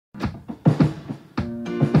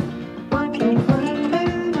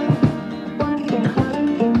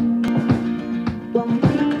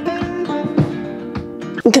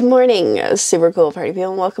Good morning, super cool party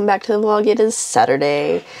people, and welcome back to the vlog. It is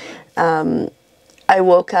Saturday. I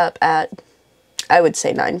woke up at, I would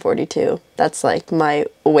say 9:42. That's like my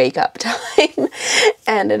wake up time.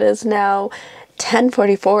 And it is now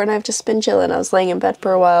 10:44 and I've just been chilling. I was laying in bed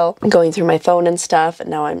for a while, going through my phone and stuff, and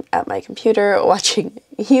now I'm at my computer watching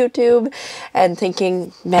YouTube and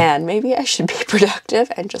thinking, man, maybe I should be productive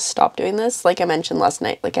and just stop doing this. Like I mentioned last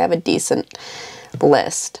night, like I have a decent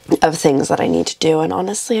list of things that I need to do, and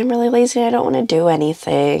honestly I'm really lazy. I don't want to do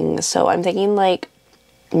anything, so I'm thinking like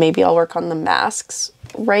maybe I'll work on the masks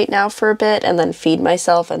right now for a bit and then feed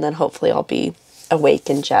myself, and then hopefully I'll be awake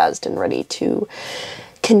and jazzed and ready to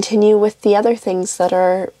continue with the other things that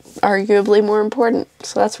are arguably more important.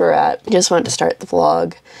 So that's where we're at. I just wanted to start the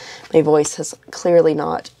vlog. My voice has clearly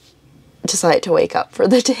not decided to wake up for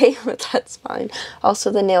the day, but that's fine.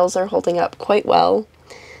 Also, the nails are holding up quite well.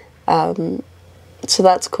 So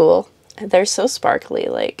that's cool. They're so sparkly.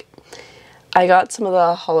 Like, I got some of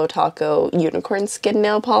the Holo Taco unicorn skin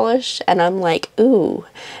nail polish, and I'm like, ooh.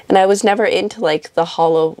 And I was never into like the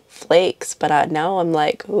hollow flakes, but now I'm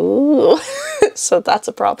like, ooh. So that's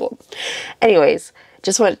a problem. Anyways,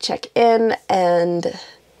 just want to check in and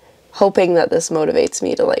hoping that this motivates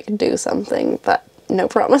me to like do something, but no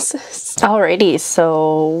promises. Alrighty,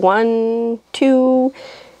 so 1, 2,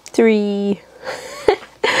 3,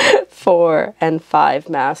 4, and 5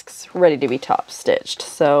 masks ready to be top stitched.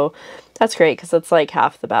 So that's great because it's like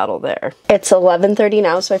half the battle there. It's 11:30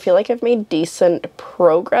 now, so I feel like I've made decent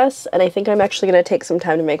progress, and I think I'm actually going to take some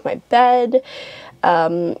time to make my bed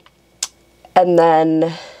and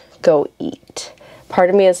then go eat. Part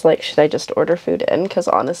of me is like, should I just order food in? Because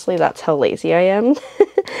honestly, that's how lazy I am.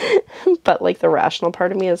 But like the rational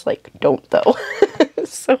part of me is like, don't though.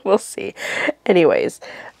 So we'll see. Anyways,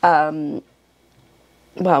 wow,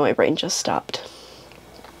 my brain just stopped.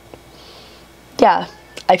 Yeah,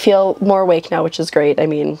 I feel more awake now, which is great. I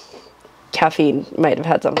mean, caffeine might have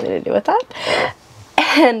had something to do with that.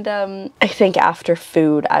 And I think after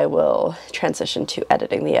food, I will transition to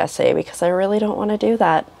editing the essay because I really don't want to do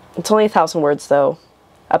that. It's only 1,000 words though,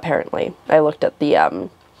 apparently. I looked at the,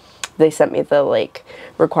 they sent me the like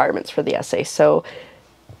requirements for the essay, so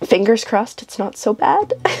fingers crossed it's not so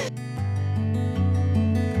bad.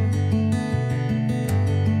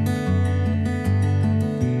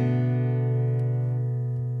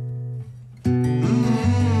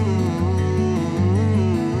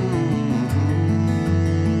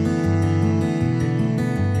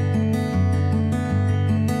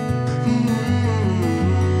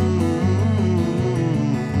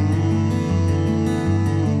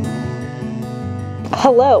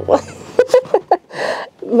 Hello!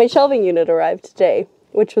 My shelving unit arrived today,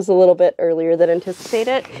 which was a little bit earlier than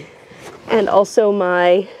anticipated. And also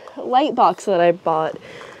my light box that I bought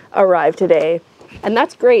arrived today. And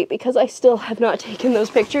that's great because I still have not taken those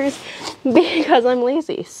pictures because I'm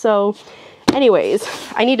lazy. So anyways,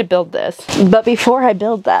 I need to build this. But before I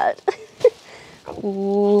build that,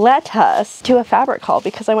 let us do a fabric haul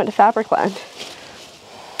because I went to Fabricland.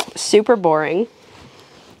 Super boring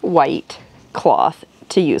white cloth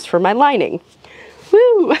to use for my lining.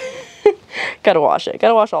 Woo! Gotta wash it.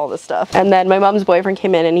 Gotta wash all this stuff. And then my mom's boyfriend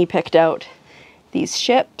came in and he picked out these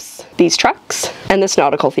ships, these trucks, and this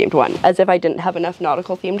nautical themed one. As if I didn't have enough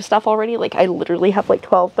nautical themed stuff already. Like I literally have like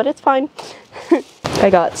 12, but it's fine. I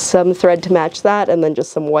got some thread to match that and then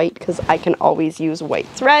just some white because I can always use white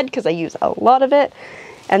thread because I use a lot of it.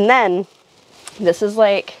 And then this is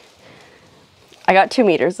like, I got 2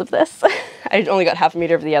 meters of this. I only got half a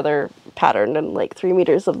meter of the other pattern and like 3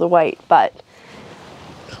 meters of the white, but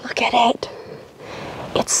look at it.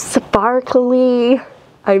 It's sparkly.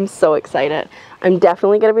 I'm so excited. I'm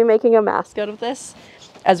definitely going to be making a mask out of this,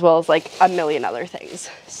 as well as like a million other things.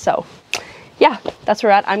 So yeah, that's where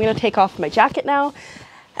we're at. I'm going to take off my jacket now,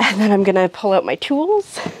 and then I'm going to pull out my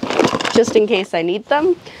tools just in case I need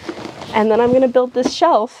them. And then I'm going to build this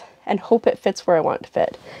shelf and hope it fits where I want it to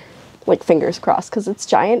fit. Like fingers crossed, because it's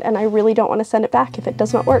giant and I really don't want to send it back if it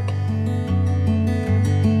does not work.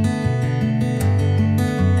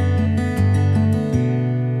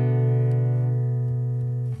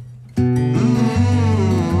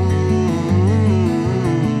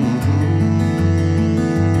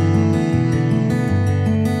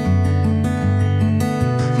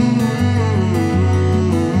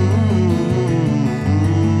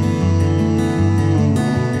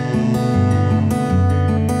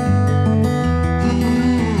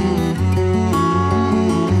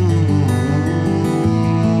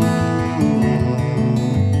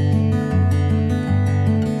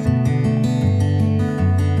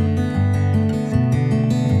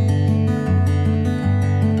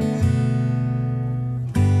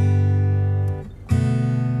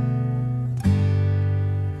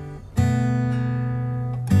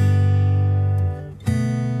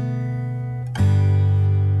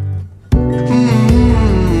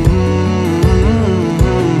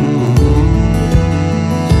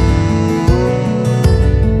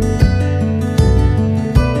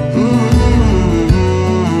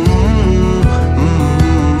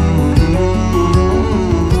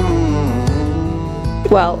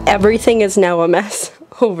 Well, everything is now a mess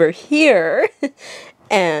over here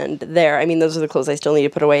and there. I mean, those are the clothes I still need to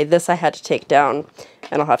put away. This I had to take down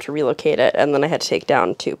and I'll have to relocate it. And then I had to take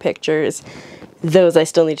down 2 pictures. Those I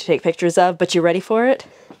still need to take pictures of, but you ready for it?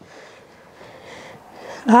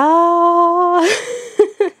 Ah,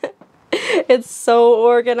 it's so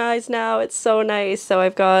organized now. It's so nice. So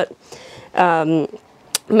I've got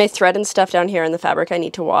my thread and stuff down here in the fabric I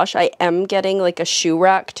need to wash. I am getting like a shoe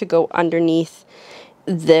rack to go underneath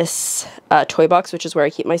this toy box, which is where I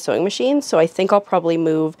keep my sewing machine. So I think I'll probably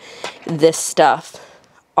move this stuff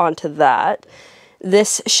onto that.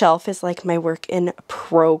 This shelf is like my work in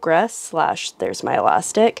progress slash there's my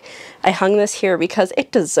elastic. I hung this here because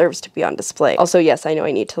it deserves to be on display. Also, yes, I know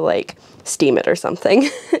I need to like steam it or something.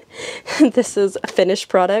 This is a finished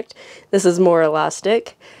product. This is more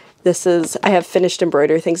elastic. This is, I have finished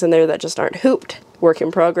embroidery things in there that just aren't hooped. Work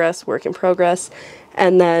in progress, work in progress.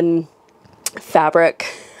 And then fabric,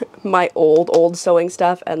 my old sewing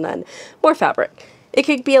stuff, and then more fabric. It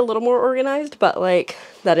could be a little more organized, but like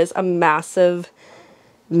that is a massive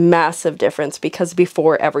difference because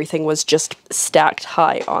before everything was just stacked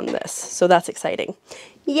high on this. So that's exciting.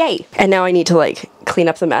 Yay. And now I need to like clean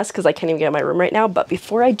up the mess because I can't even get in my room right now. But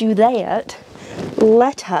before I do that,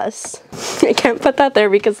 let us, I can't put that there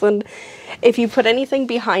because then if you put anything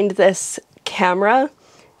behind this camera,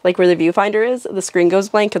 like where the viewfinder is, the screen goes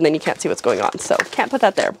blank and then you can't see what's going on. So can't put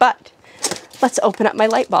that there, but let's open up my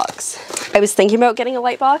light box. I was thinking about getting a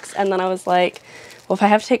light box and then I was like, well, if I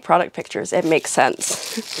have to take product pictures, it makes sense.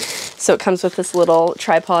 So it comes with this little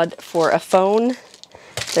tripod for a phone.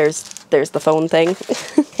 There's the phone thing.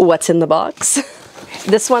 What's in the box?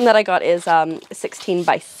 This one that I got is 16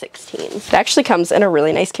 by 16. It actually comes in a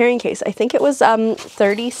really nice carrying case. I think it was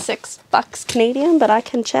 36 bucks Canadian, but I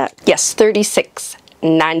can check. Yes,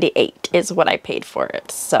 36.98 is what I paid for it.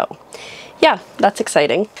 So yeah, that's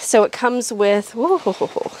exciting. So it comes with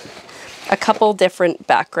a couple different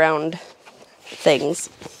background things.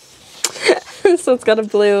 So it's got a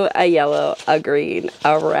blue, a yellow, a green,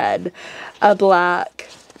 a red, a black,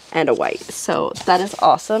 and a white. So that is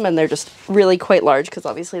awesome, and they're just really quite large because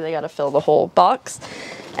obviously they got to fill the whole box.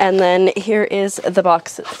 And then here is the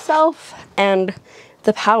box itself and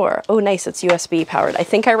the power. Oh nice, it's USB powered. I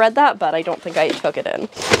think I read that, but I don't think I took it in.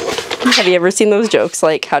 Have you ever seen those jokes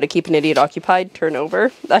like how to keep an idiot occupied, turn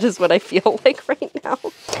over? That is what I feel like right now.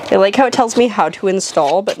 I like how it tells me how to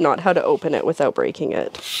install, but not how to open it without breaking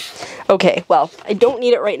it. Okay, well, I don't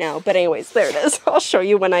need it right now, but anyways, there it is. I'll show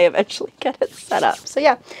you when I eventually get it set up. So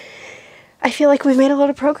yeah, I feel like we've made a lot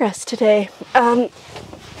of progress today. My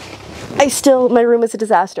room is a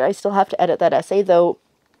disaster. I still have to edit that essay, though.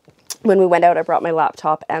 When we went out, I brought my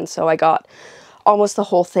laptop, and so I got almost the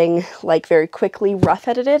whole thing like very quickly rough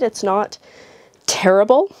edited. It's not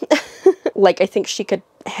terrible. Like I think she could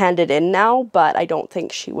hand it in now, but I don't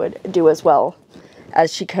think she would do as well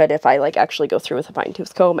as she could if I like actually go through with a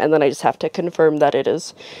fine-tooth comb, and then I just have to confirm that it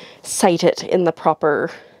is cited in the proper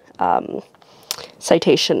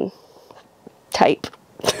citation type.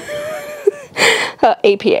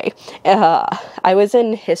 APA. I was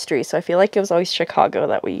in history, so I feel like it was always Chicago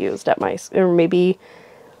that we used at my, or maybe,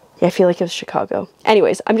 yeah, I feel like it was Chicago.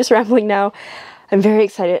 Anyways, I'm just rambling now. I'm very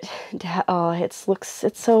excited to, oh, it's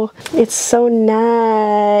so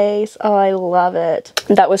nice. Oh, I love it.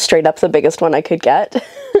 That was straight up the biggest one I could get.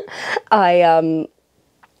 I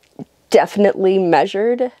definitely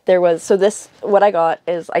measured. There was, so this, what I got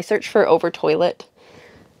is I searched for over toilet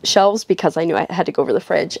shelves because I knew I had to go over the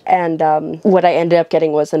fridge, and what I ended up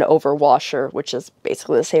getting was an over washer, which is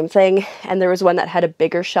basically the same thing. And there was one that had a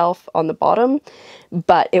bigger shelf on the bottom,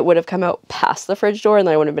 but it would have come out past the fridge door and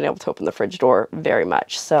then I wouldn't have been able to open the fridge door very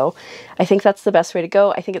much. So I think that's the best way to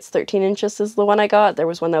go. I think it's 13 inches is the one I got. There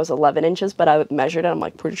was one that was 11 inches, but I measured it. I'm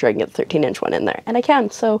like, pretty sure I can get the 13-inch one in there, and I can.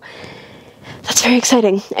 So that's very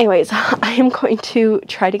exciting. Anyways, I am going to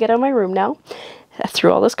try to get out of my room now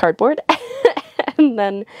through all this cardboard. And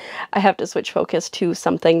then I have to switch focus to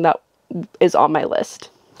something that is on my list.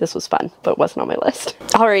 This was fun, but wasn't on my list.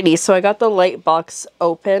 Alrighty, so I got the light box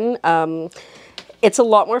open. It's a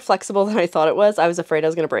lot more flexible than I thought it was. I was afraid I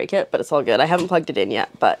was going to break it, but it's all good. I haven't plugged it in yet,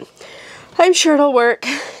 but I'm sure it'll work.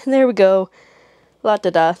 There we go.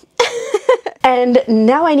 La-da-da. And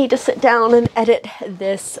now I need to sit down and edit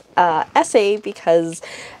this essay because,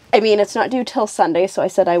 I mean, it's not due till Sunday, so I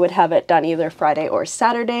said I would have it done either Friday or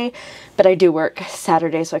Saturday, but I do work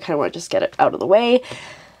Saturday, so I kind of want to just get it out of the way.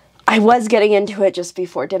 I was getting into it just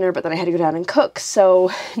before dinner, but then I had to go down and cook,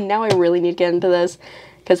 so now I really need to get into this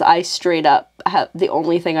because I straight up have, the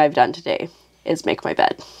only thing I've done today is make my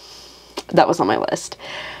bed. That was on my list.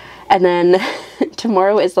 And then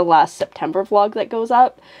tomorrow is the last September vlog that goes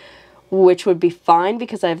up, which would be fine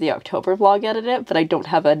because I have the October vlog edited, but I don't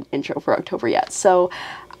have an intro for October yet. So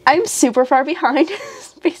I'm super far behind,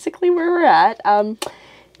 is basically where we're at.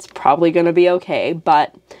 It's probably gonna be okay,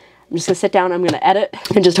 but I'm just gonna sit down, I'm gonna edit,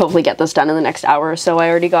 and just hopefully get this done in the next hour or so. I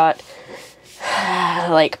already got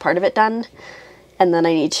like part of it done, and then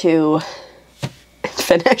I need to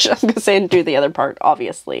finish. I was gonna say and do the other part,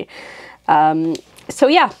 obviously. So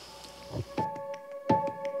yeah.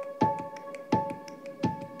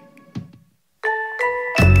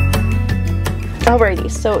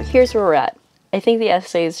 Alrighty, so here's where we're at. I think the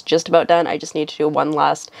essay is just about done. I just need to do one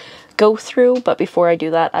last go through, but before I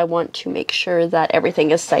do that, I want to make sure that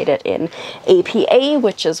everything is cited in APA,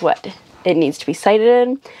 which is what it needs to be cited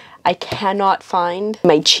in. I cannot find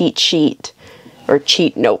my cheat sheet or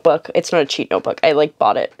cheat notebook. It's not a cheat notebook. I like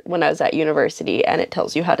bought it when I was at university and it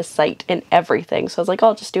tells you how to cite in everything. So I was like,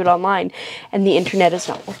 I'll just do it online. And the internet is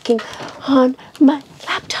not working on my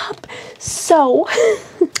laptop. So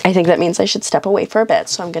I think that means I should step away for a bit.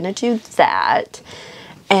 So I'm gonna do that.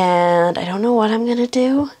 And I don't know what I'm gonna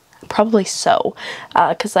do. Probably sew.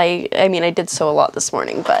 Cause I mean, I did sew a lot this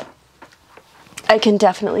morning, but I can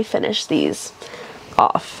definitely finish these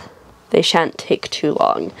off. They shan't take too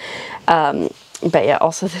long. But yeah,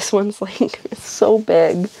 also this one's like so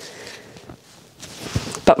big.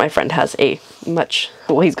 But my friend has a much,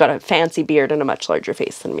 well, he's got a fancy beard and a much larger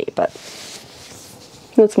face than me, but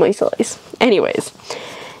that's my size. Anyways,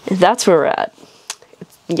 that's where we're at.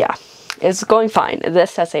 Yeah, it's going fine.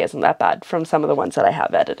 This essay isn't that bad from some of the ones that I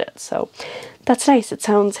have edited, so that's nice. It's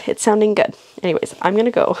sounding good. Anyways, I'm gonna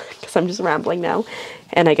go because I'm just rambling now,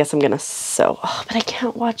 and I guess I'm gonna sew. Oh, but I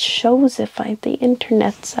can't watch shows if the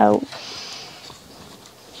internet's out.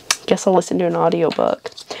 Guess I'll listen to an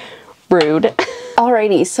audiobook. Rude.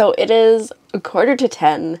 Alrighty, so it is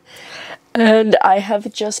 9:45 and I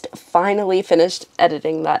have just finally finished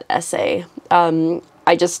editing that essay. I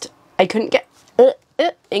couldn't get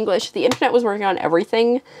English. The internet was working on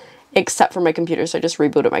everything except for my computer, so I just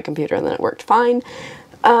rebooted my computer and then it worked fine.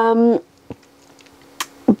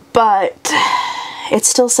 But it's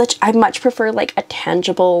still I much prefer like a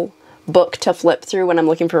tangible book to flip through when I'm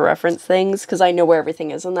looking for reference things, because I know where everything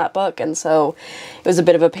is in that book, and so it was a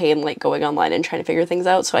bit of a pain like going online and trying to figure things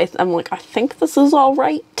out. So I'm like, I think this is all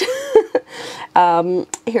right.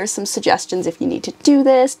 Here's some suggestions if you need to do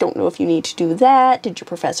this. Don't know if you need to do that. Did your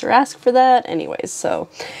professor ask for that? Anyways, so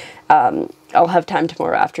I'll have time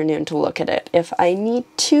tomorrow afternoon to look at it if I need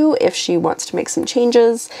to, if she wants to make some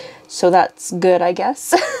changes. So that's good, I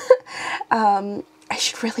guess. I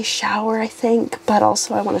should really shower, I think, but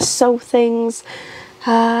also I want to sew things,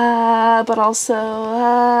 but also,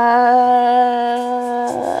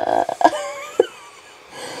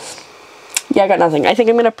 yeah, I got nothing. I think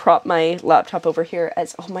I'm going to prop my laptop over here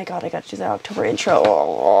as, oh my god, I got to do the October intro.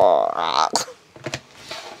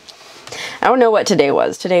 I don't know what today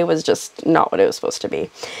was. Today was just not what it was supposed to be.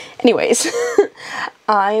 Anyways,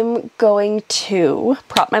 I'm going to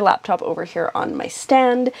prop my laptop over here on my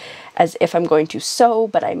stand as if I'm going to sew,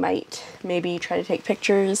 but I might maybe try to take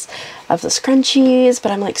pictures of the scrunchies,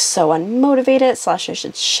 but I'm like so unmotivated, / I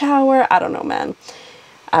should shower. I don't know, man.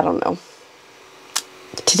 I don't know.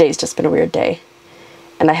 Today's just been a weird day.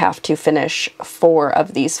 And I have to finish 4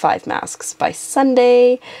 of these 5 masks by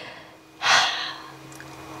Sunday.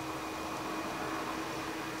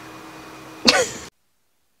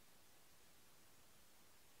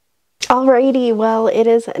 Alrighty, well, it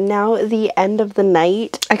is now the end of the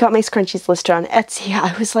night. I got my scrunchies listed on Etsy.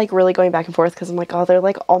 I was like really going back and forth because I'm like, oh, they're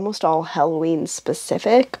like almost all Halloween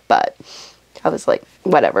specific, but I was like,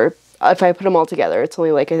 whatever. If I put them all together, it's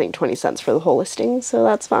only like, I think 20 cents for the whole listing, so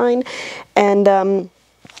that's fine. And then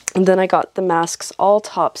I got the masks all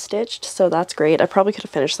top stitched, so that's great. I probably could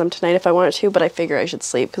have finished them tonight if I wanted to, but I figure I should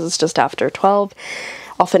sleep because it's just after 12.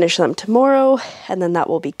 I'll finish them tomorrow, and then that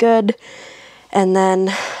will be good. And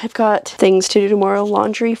then I've got things to do tomorrow,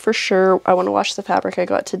 laundry for sure. I want to wash the fabric I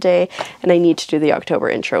got today, and I need to do the October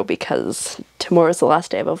intro because tomorrow's the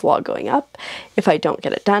last day of a vlog going up. If I don't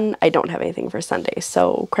get it done, I don't have anything for Sunday,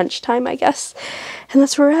 so crunch time, I guess. And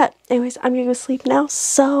that's where we're at. Anyways, I'm gonna go sleep now.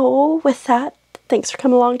 So with that, thanks for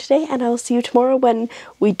coming along today, and I will see you tomorrow when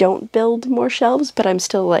we don't build more shelves, but I'm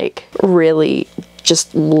still like really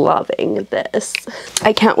just loving this.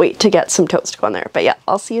 I can't wait to get some toast to go on there. But yeah,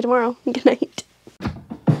 I'll see you tomorrow. Good night.